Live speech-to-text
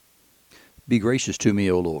Be gracious to me,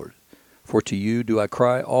 O Lord, for to you do I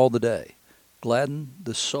cry all the day. Gladden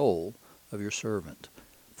the soul of your servant.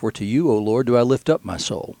 For to you, O Lord, do I lift up my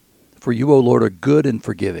soul. For you, O Lord, are good and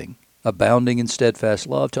forgiving, abounding in steadfast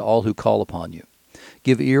love to all who call upon you.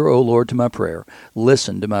 Give ear, O Lord, to my prayer.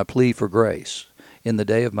 Listen to my plea for grace. In the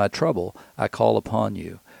day of my trouble, I call upon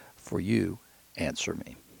you, for you answer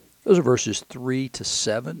me. Those are verses 3 to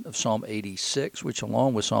 7 of Psalm 86, which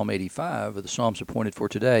along with Psalm 85 are the Psalms appointed for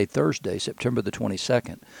today, Thursday, September the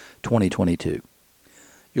 22nd, 2022.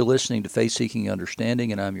 You're listening to Faith Seeking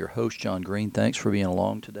Understanding, and I'm your host, John Green. Thanks for being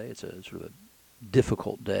along today. It's a sort of a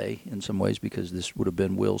difficult day in some ways because this would have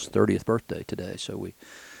been Will's 30th birthday today. So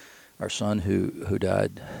our son who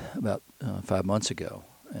died about 5 months ago,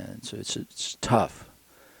 and so it's tough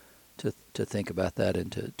to think about that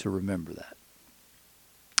and to remember that.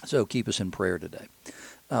 So keep us in prayer today.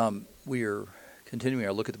 We are continuing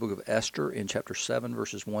our look at the book of Esther in chapter 7,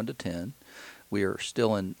 verses 1 to 10. We are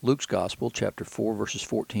still in Luke's Gospel, chapter 4, verses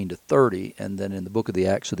 14 to 30, and then in the book of the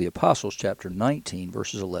Acts of the Apostles, chapter 19,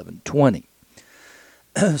 verses 11 to 20.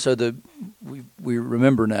 So we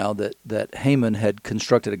remember now that Haman had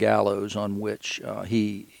constructed a gallows on which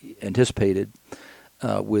he anticipated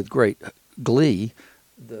with great glee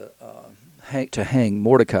to hang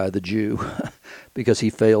Mordecai the Jew because he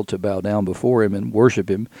failed to bow down before him and worship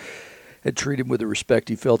him and treat him with the respect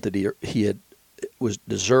he felt that he was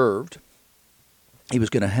deserved. He was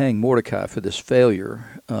going to hang Mordecai for this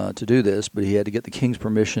failure to do this, but he had to get the king's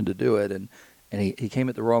permission to do it, and he came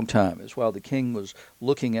at the wrong time. It's while the king was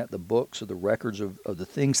looking at the books of the records of the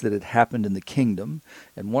things that had happened in the kingdom,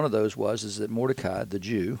 and one of those is that Mordecai the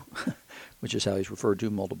Jew, which is how he's referred to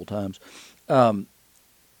multiple times,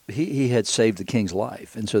 he had saved the king's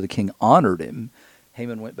life, and so the king honored him.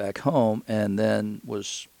 Haman went back home and then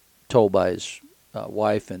was told by his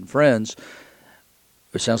wife and friends,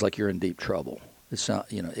 "It sounds like you're in deep trouble." It's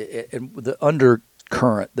not, and the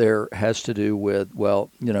undercurrent there has to do with,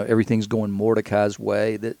 everything's going Mordecai's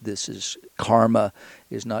way. That this is karma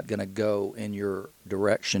is not going to go in your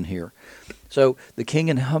direction here. So the king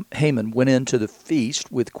and Haman went into the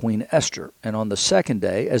feast with Queen Esther. And on the second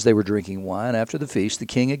day, as they were drinking wine after the feast, the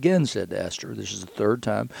king again said to Esther, this is the third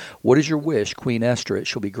time, "What is your wish, Queen Esther? It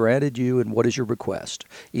shall be granted you, and what is your request?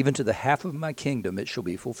 Even to the half of my kingdom it shall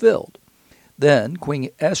be fulfilled." Then Queen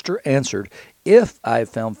Esther answered, "If I have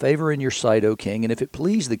found favor in your sight, O king, and if it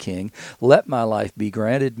please the king, let my life be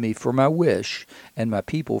granted me for my wish, and my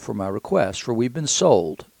people for my request. For we've been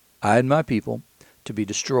sold, I and my people, to be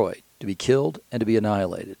destroyed, to be killed, and to be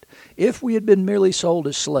annihilated. If we had been merely sold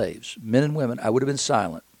as slaves, men and women, I would have been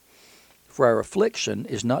silent. For our affliction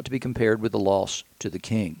is not to be compared with the loss to the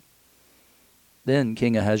king." Then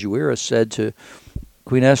King Ahasuerus said to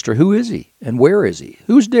Queen Esther, "Who is he, and where is he?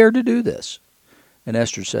 Who's dared to do this?" And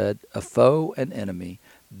Esther said, "A foe and enemy,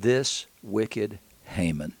 this wicked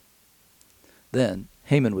Haman." Then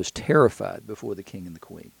Haman was terrified before the king and the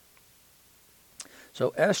queen.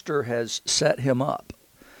 So Esther has set him up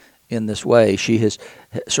in this way. She has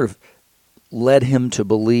sort of led him to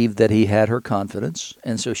believe that he had her confidence,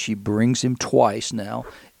 and so she brings him twice now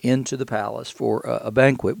into the palace for a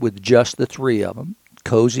banquet with just the three of them.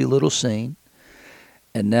 Cozy little scene.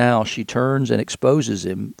 And now she turns and exposes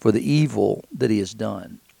him for the evil that he has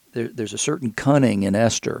done. There's a certain cunning in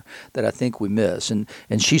Esther that I think we miss. And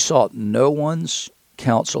she sought no one's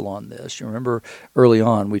counsel on this. You remember early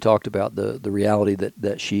on we talked about the reality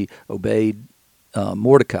that she obeyed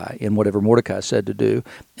Mordecai in whatever Mordecai said to do,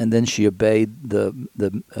 and then she obeyed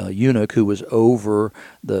the eunuch who was over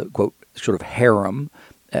the, quote, sort of harem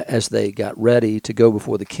as they got ready to go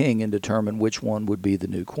before the king and determine which one would be the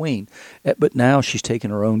new queen. But now she's taken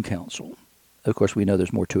her own counsel. Of course, we know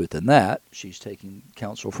there's more to it than that. She's taking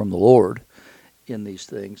counsel from the Lord in these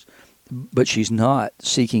things, but she's not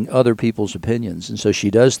seeking other people's opinions. And so she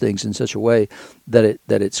does things in such a way that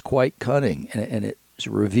it's quite cunning, and it's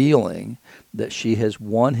revealing that she has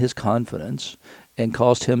won his confidence and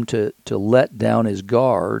caused him to let down his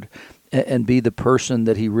guard and be the person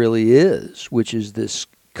that he really is, which is this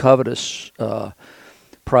covetous,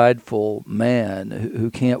 prideful man who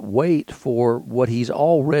can't wait for what he's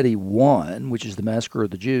already won, which is the massacre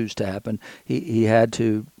of the Jews, to happen. He had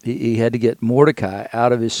to get Mordecai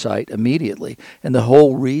out of his sight immediately, and the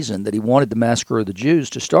whole reason that he wanted the massacre of the Jews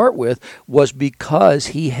to start with was because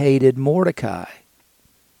he hated Mordecai.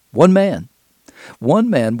 One man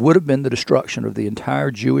would have been the destruction of the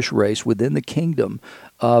entire Jewish race within the kingdom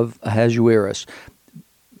of Ahasuerus,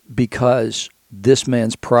 because this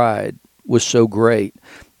man's pride was so great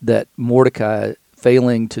that Mordecai,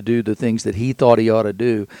 failing to do the things that he thought he ought to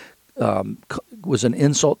do, was an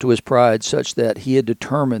insult to his pride, such that he had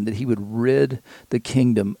determined that he would rid the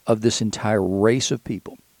kingdom of this entire race of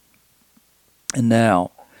people. And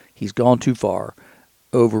now he's gone too far,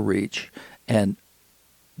 overreach, and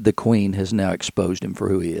the queen has now exposed him for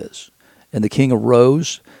who he is. And the king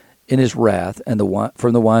arose in his wrath and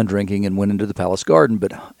from the wine drinking and went into the palace garden.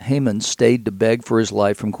 But Haman stayed to beg for his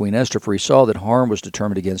life from Queen Esther, for he saw that harm was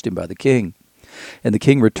determined against him by the king. And the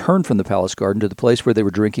king returned from the palace garden to the place where they were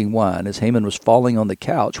drinking wine, as Haman was falling on the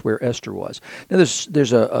couch where Esther was. Now,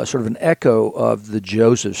 there's a sort of an echo of the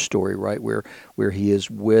Joseph story, right, where he is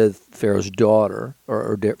with Pharaoh's daughter,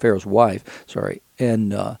 or Pharaoh's wife, sorry,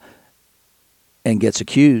 and gets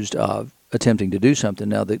accused of attempting to do something.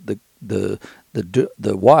 Now, the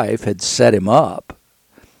wife had set him up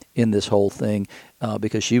in this whole thing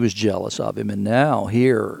because she was jealous of him, and now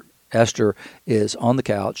here Esther is on the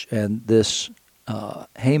couch, and this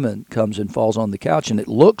Haman comes and falls on the couch, and it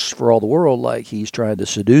looks for all the world like he's trying to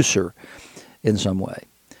seduce her in some way.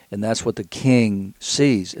 And that's what the king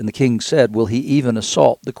sees. And the king said, "Will he even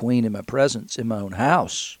assault the queen in my presence, in my own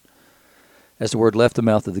house?" As the word left the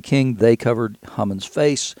mouth of the king, they covered Haman's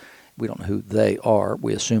face. We don't know who they are.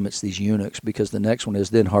 We assume it's these eunuchs, because the next one is,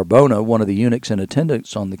 then Harbona, one of the eunuchs in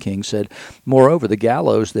attendance on the king, said, "Moreover, the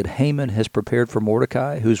gallows that Haman has prepared for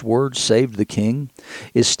Mordecai, whose word saved the king,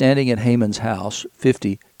 is standing at Haman's house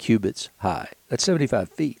 50 cubits high." That's 75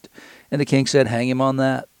 feet. And the king said, "Hang him on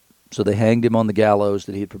that." So they hanged him on the gallows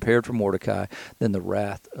that he had prepared for Mordecai. Then the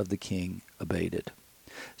wrath of the king abated.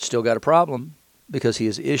 Still got a problem, because he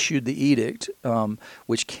has issued the edict,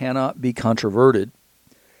 which cannot be controverted,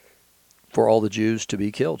 for all the Jews to be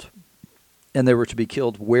killed. And they were to be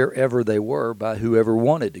killed wherever they were by whoever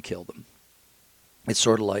wanted to kill them. It's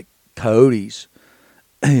sort of like coyotes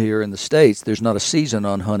here in the States. There's not a season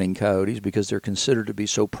on hunting coyotes because they're considered to be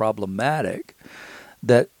so problematic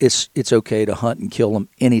that it's okay to hunt and kill them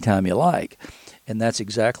anytime you like. And that's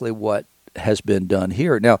exactly what has been done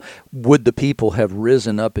here. Now, would the people have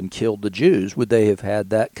risen up and killed the Jews? Would they have had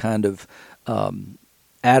that kind of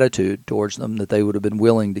attitude towards them, that they would have been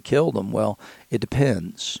willing to kill them? Well, it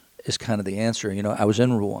depends, is kind of the answer. You know, I was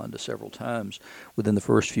in Rwanda several times within the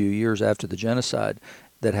first few years after the genocide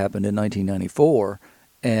that happened in 1994,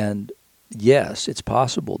 and yes, it's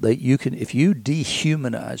possible that you can, if you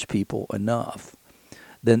dehumanize people enough,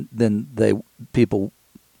 then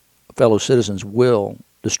fellow citizens will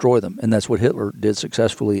destroy them, and that's what Hitler did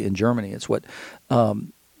successfully in Germany. It's what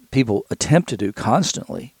people attempt to do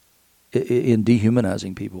constantly in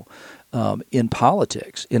dehumanizing people in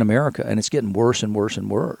politics in America, and it's getting worse and worse and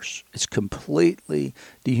worse. It's completely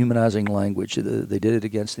dehumanizing language. They did it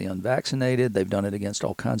against the unvaccinated. They've done it against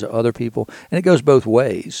all kinds of other people, and it goes both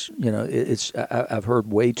ways. You know, I've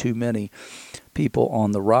heard way too many people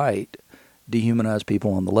on the right dehumanize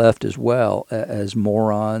people on the left as well as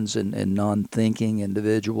morons and non-thinking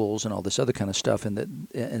individuals and all this other kind of stuff,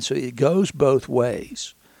 and so it goes both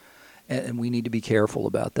ways. And we need to be careful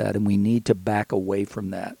about that, and we need to back away from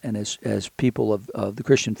that. And as people of the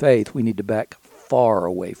Christian faith, we need to back far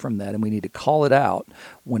away from that, and we need to call it out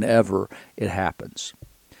whenever it happens.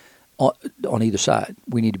 On either side,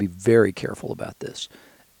 we need to be very careful about this.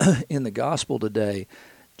 In the gospel today,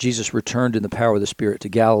 Jesus returned in the power of the Spirit to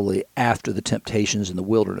Galilee after the temptations in the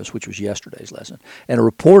wilderness, which was yesterday's lesson. And a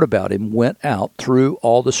report about him went out through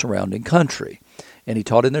all the surrounding country. And he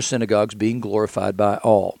taught in their synagogues, being glorified by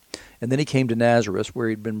all. And then he came to Nazareth, where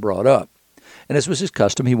he'd been brought up. And as was his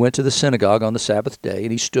custom, he went to the synagogue on the Sabbath day,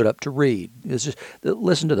 and he stood up to read.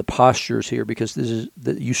 Listen to the postures here, because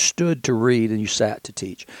you stood to read and you sat to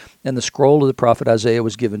teach. And the scroll of the prophet Isaiah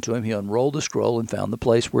was given to him. He unrolled the scroll and found the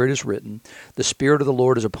place where it is written, "The Spirit of the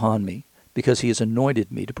Lord is upon me, because he has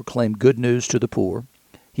anointed me to proclaim good news to the poor.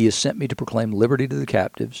 He has sent me to proclaim liberty to the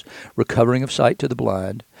captives, recovering of sight to the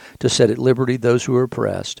blind, to set at liberty those who are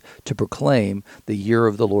oppressed, to proclaim the year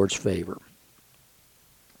of the Lord's favor."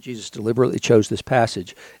 Jesus deliberately chose this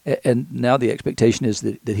passage, and now the expectation is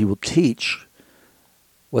that he will teach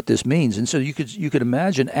what this means. And so you could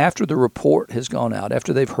imagine, after the report has gone out,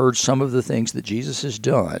 after they've heard some of the things that Jesus has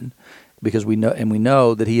done, because we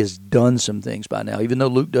know that he has done some things by now, even though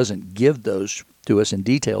Luke doesn't give those to us and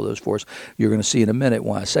detail those for us. You're going to see in a minute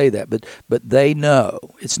why I say that. But they know.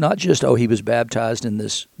 It's not just, he was baptized and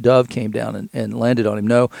this dove came down and landed on him.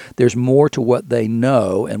 No, there's more to what they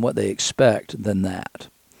know and what they expect than that.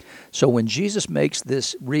 So when Jesus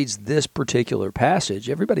reads this particular passage,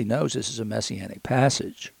 everybody knows this is a messianic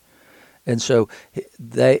passage. And so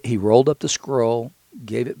he rolled up the scroll,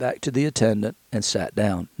 gave it back to the attendant, and sat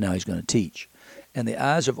down. Now he's going to teach. And the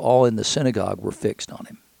eyes of all in the synagogue were fixed on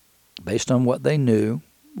him. Based on what they knew,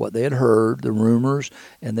 what they had heard, the rumors,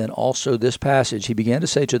 and then also this passage. He began to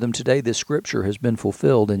say to them, today this scripture has been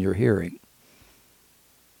fulfilled in your hearing.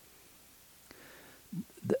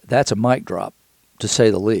 That's a mic drop, to say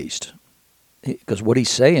the least. Because what he's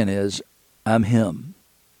saying is, I'm him.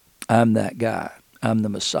 I'm that guy. I'm the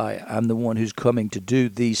Messiah. I'm the one who's coming to do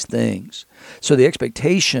these things. So the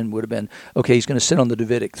expectation would have been, okay, he's going to sit on the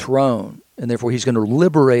Davidic throne, and therefore he's going to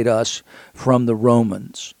liberate us from the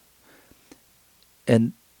Romans.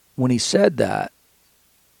 And when he said that,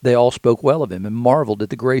 they all spoke well of him and marveled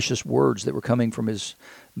at the gracious words that were coming from his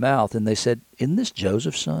mouth. And they said, isn't this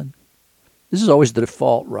Joseph's son? This is always the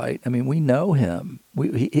default, right? I mean, we know him.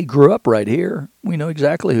 He grew up right here. We know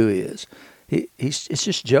exactly who he is. It's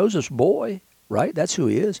just Joseph's boy, right? That's who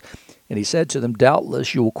he is. And he said to them,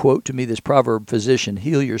 doubtless you will quote to me this proverb, physician,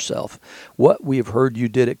 heal yourself. What we have heard you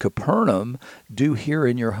did at Capernaum, do here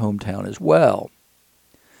in your hometown as well.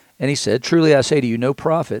 And he said, truly I say to you, no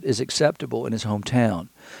prophet is acceptable in his hometown.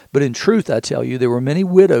 But in truth, I tell you, there were many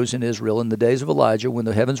widows in Israel in the days of Elijah when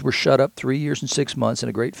the heavens were shut up 3 years and 6 months, and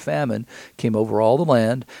a great famine came over all the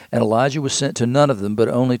land. And Elijah was sent to none of them, but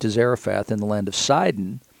only to Zarephath in the land of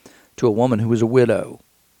Sidon, to a woman who was a widow.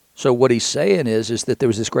 So what he's saying is that there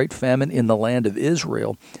was this great famine in the land of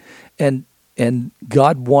Israel, and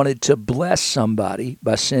God wanted to bless somebody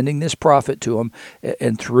by sending this prophet to him,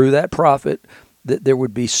 and through that prophet, that there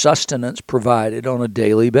would be sustenance provided on a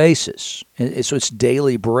daily basis. And so it's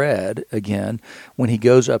daily bread, again, when he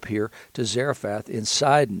goes up here to Zarephath in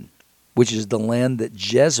Sidon, which is the land that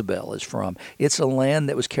Jezebel is from. It's a land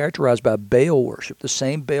that was characterized by Baal worship, the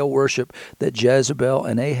same Baal worship that Jezebel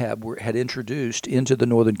and Ahab had introduced into the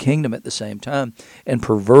northern kingdom at the same time and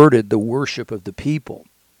perverted the worship of the people.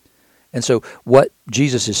 And so what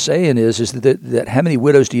Jesus is saying is that how many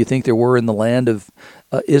widows do you think there were in the land of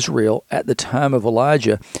Israel at the time of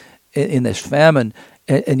Elijah in this famine?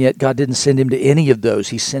 And yet God didn't send him to any of those.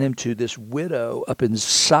 He sent him to this widow up in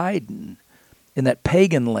Sidon, in that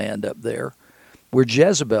pagan land up there where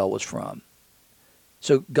Jezebel was from.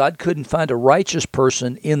 So God couldn't find a righteous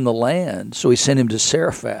person in the land, so he sent him to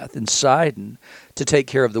Zarephath in Sidon to take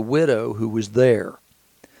care of the widow who was there.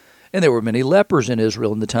 And there were many lepers in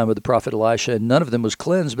Israel in the time of the prophet Elisha, and none of them was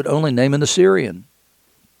cleansed, but only Naaman the Syrian.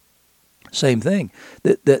 Same thing.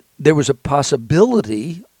 That there was a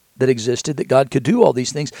possibility that existed that God could do all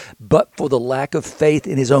these things, but for the lack of faith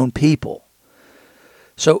in his own people.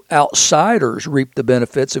 So outsiders reap the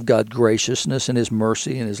benefits of God's graciousness and his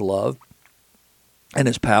mercy and his love and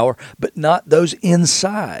his power, but not those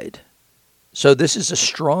inside. So this is a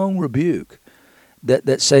strong rebuke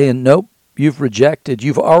that's saying, nope, you've rejected,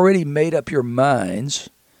 you've already made up your minds,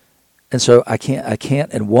 and so I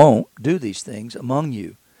can't and won't do these things among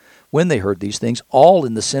you. When they heard these things, all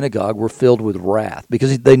in the synagogue were filled with wrath,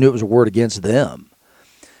 because they knew it was a word against them.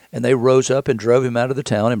 And they rose up and drove him out of the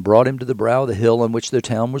town and brought him to the brow of the hill on which their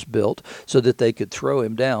town was built, so that they could throw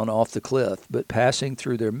him down off the cliff. But passing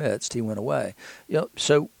through their midst, he went away.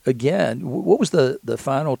 So again, what was the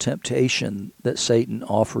final temptation that Satan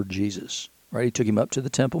offered Jesus? Right, he took him up to the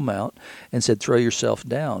Temple Mount and said, throw yourself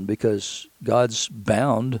down because God's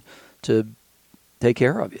bound to take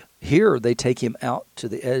care of you. Here, they take him out to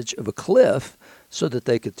the edge of a cliff so that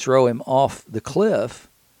they could throw him off the cliff,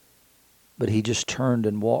 but he just turned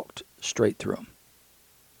and walked straight through him.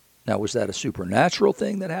 Now, was that a supernatural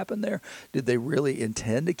thing that happened there? Did they really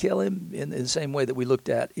intend to kill him in the same way that we looked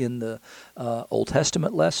at in the Old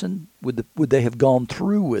Testament lesson? Would they have gone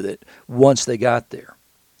through with it once they got there?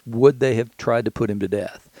 Would they have tried to put him to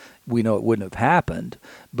death? We know it wouldn't have happened,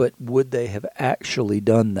 but would they have actually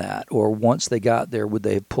done that? Or once they got there, would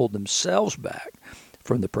they have pulled themselves back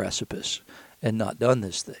from the precipice and not done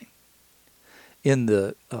this thing? In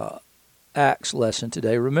the Acts lesson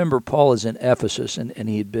today, remember Paul is in Ephesus, and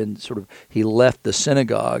he had been he left the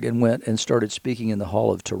synagogue and went and started speaking in the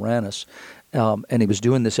hall of Tyrannus. And he was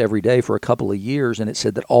doing this every day for a couple of years, and it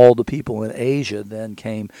said that all the people in Asia then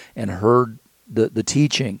came and heard the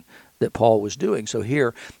teaching that Paul was doing. So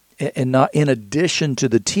here, and not in addition to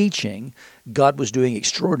the teaching, God was doing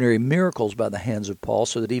extraordinary miracles by the hands of Paul,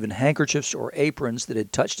 so that even handkerchiefs or aprons that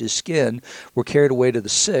had touched his skin were carried away to the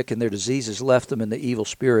sick, and their diseases left them, and the evil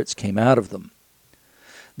spirits came out of them.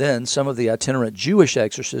 Then some of the itinerant Jewish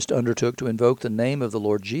exorcists undertook to invoke the name of the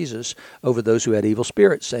Lord Jesus over those who had evil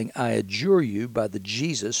spirits, saying, I adjure you by the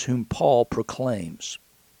Jesus whom Paul proclaims.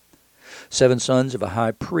 7 sons of a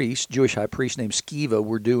high priest, Jewish high priest named Sceva,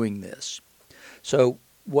 were doing this. So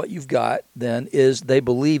what you've got then is they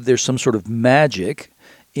believe there's some sort of magic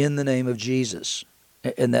in the name of Jesus,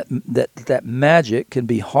 and that magic can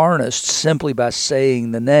be harnessed simply by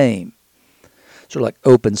saying the name. sort of like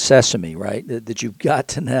open sesame, right? That you've got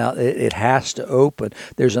to now, it has to open.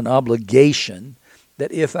 There's an obligation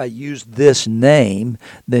that if I use this name,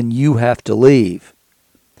 then you have to leave.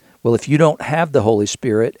 Well, if you don't have the Holy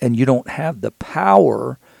Spirit and you don't have the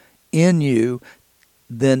power in you,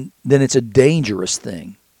 then it's a dangerous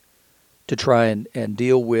thing to try and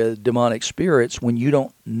deal with demonic spirits when you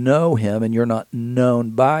don't know him and you're not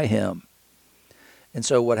known by him. And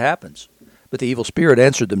so what happens? But the evil spirit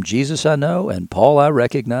answered them, Jesus I know, and Paul I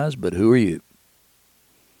recognize, but who are you?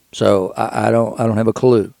 So I don't have a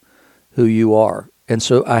clue who you are. And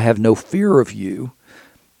so I have no fear of you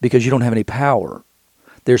because you don't have any power.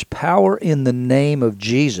 There's power in the name of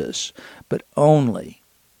Jesus, but only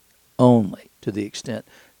to the extent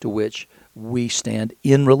to which we stand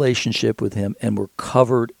in relationship with him and we're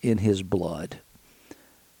covered in his blood.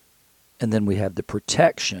 And then we have the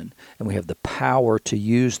protection and we have the power to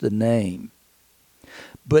use the name.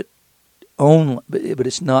 But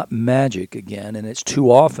it's not magic again, and it's too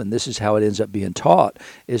often, this is how it ends up being taught,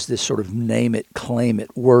 is this sort of name it, claim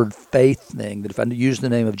it, word faith thing, that if I use the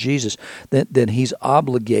name of Jesus, then he's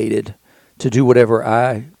obligated to do whatever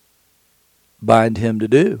I bind him to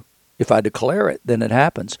do. If I declare it, then it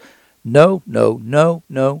happens. No.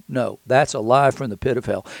 That's a lie from the pit of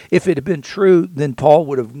hell. If it had been true, then Paul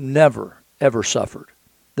would have never, ever suffered.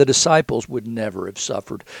 The disciples would never have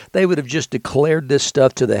suffered. They would have just declared this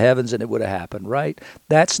stuff to the heavens and it would have happened, right?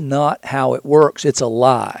 That's not how it works. It's a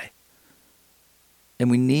lie. And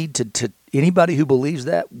we need to anybody who believes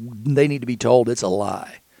that, they need to be told it's a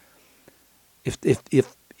lie. If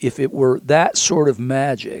it were that sort of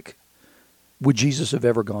magic, would Jesus have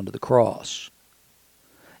ever gone to the cross?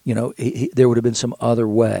 You know, there would have been some other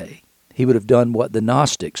way. He would have done what the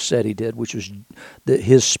Gnostics said he did, which was that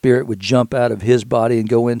his spirit would jump out of his body and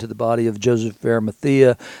go into the body of Joseph of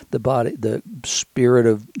Arimathea. The spirit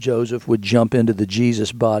of Joseph would jump into the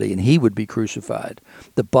Jesus body, and he would be crucified.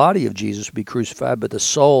 The body of Jesus would be crucified, but the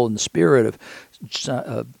soul and the spirit of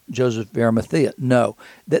Joseph of Arimathea, no.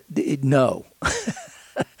 No.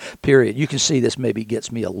 Period. You can see this maybe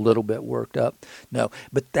gets me a little bit worked up. No,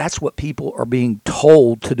 but that's what people are being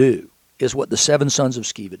told to do, is what the 7 sons of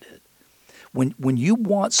Sceva did. When you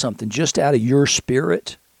want something just out of your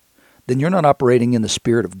spirit, then you're not operating in the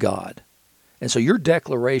Spirit of God. And so your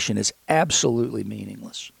declaration is absolutely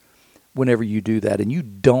meaningless whenever you do that. And you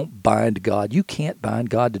don't bind God. You can't bind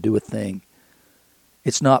God to do a thing.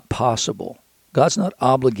 It's not possible. God's not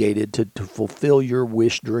obligated to fulfill your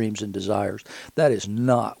wish, dreams, and desires. That is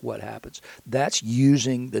not what happens. That's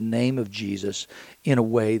using the name of Jesus in a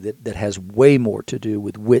way that has way more to do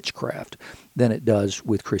with witchcraft than it does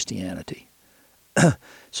with Christianity.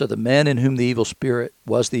 So the man in whom the evil spirit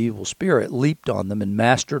was the evil spirit leaped on them and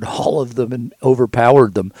mastered all of them and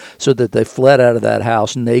overpowered them so that they fled out of that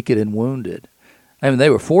house naked and wounded. I mean, they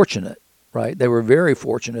were fortunate, right? They were very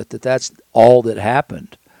fortunate that that's all that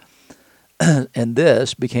happened. And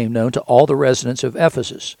this became known to all the residents of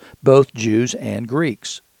Ephesus, both Jews and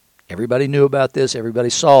Greeks. Everybody knew about this. Everybody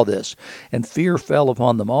saw this. And fear fell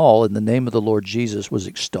upon them all, and the name of the Lord Jesus was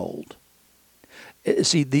extolled.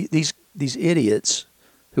 See, these idiots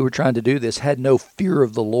who were trying to do this had no fear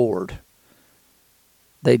of the Lord.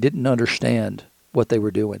 They didn't understand what they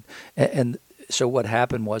were doing. And so what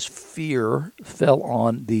happened was fear fell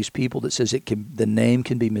on these people that says the name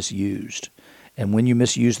can be misused. And when you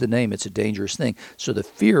misuse the name, it's a dangerous thing. So the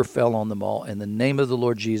fear fell on them all, and the name of the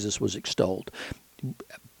Lord Jesus was extolled.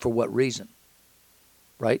 For what reason?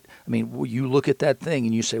 Right? I mean, you look at that thing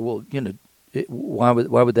and you say, well, you know, why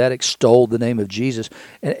would that extol the name of Jesus?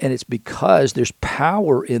 And it's because there's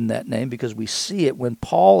power in that name, because we see it when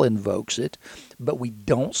Paul invokes it, but we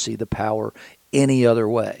don't see the power any other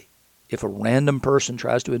way. If a random person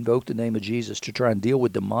tries to invoke the name of Jesus to try and deal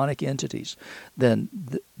with demonic entities,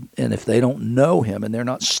 and if they don't know him and they're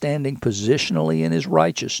not standing positionally in his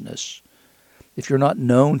righteousness, if you're not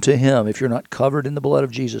known to him, if you're not covered in the blood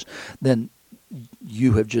of Jesus, then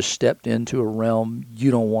you have just stepped into a realm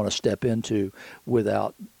you don't want to step into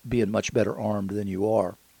without being much better armed than you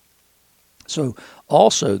are. So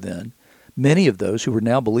also then, many of those who were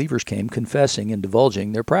now believers came confessing and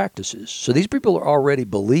divulging their practices. So these people are already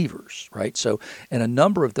believers, right? So, and a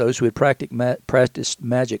number of those who had practiced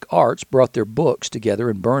magic arts brought their books together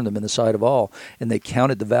and burned them in the sight of all, and they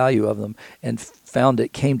counted the value of them and found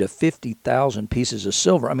it came to 50,000 pieces of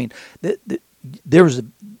silver. I mean, there's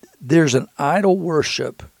an idol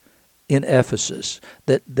worship in Ephesus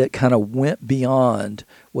that kind of went beyond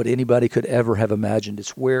what anybody could ever have imagined.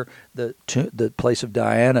 It's where the place of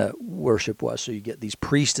Diana worship was. So you get these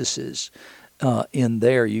priestesses in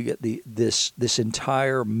there, you get this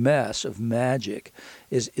entire mess of magic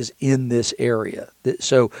is in this area.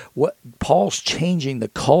 So what Paul's changing the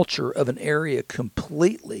culture of an area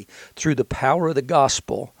completely through the power of the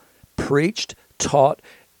gospel, preached, taught,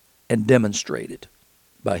 and demonstrated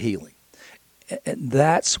by healing. And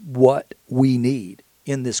that's what we need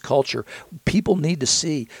in this culture. People need to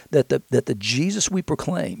see that the Jesus we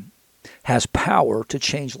proclaim has power to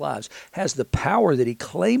change lives, has the power that he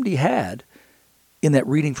claimed he had in that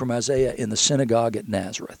reading from Isaiah in the synagogue at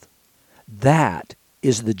Nazareth. That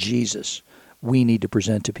is the Jesus we need to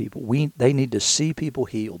present to people. They need to see people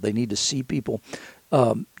healed. They need to see people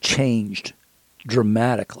changed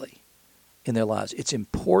dramatically in their lives. It's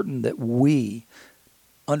important that we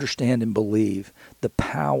understand and believe the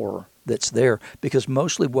power that's there, because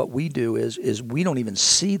mostly what we do is we don't even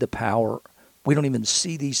see the power. We don't even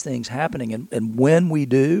see these things happening. And when we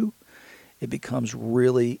do, it becomes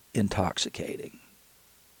really intoxicating.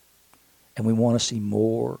 And we want to see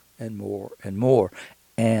more and more and more.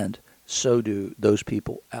 And so do those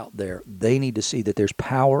people out there. They need to see that there's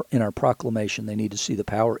power in our proclamation. They need to see the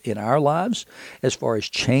power in our lives as far as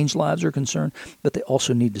changed lives are concerned. But they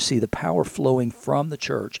also need to see the power flowing from the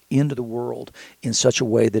church into the world in such a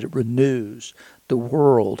way that it renews the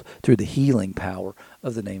world through the healing power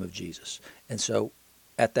of the name of Jesus. And so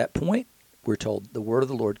at that point, we're told the word of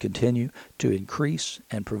the Lord continue to increase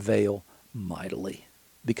and prevail mightily,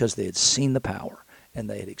 because they had seen the power and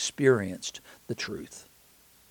they had experienced the truth.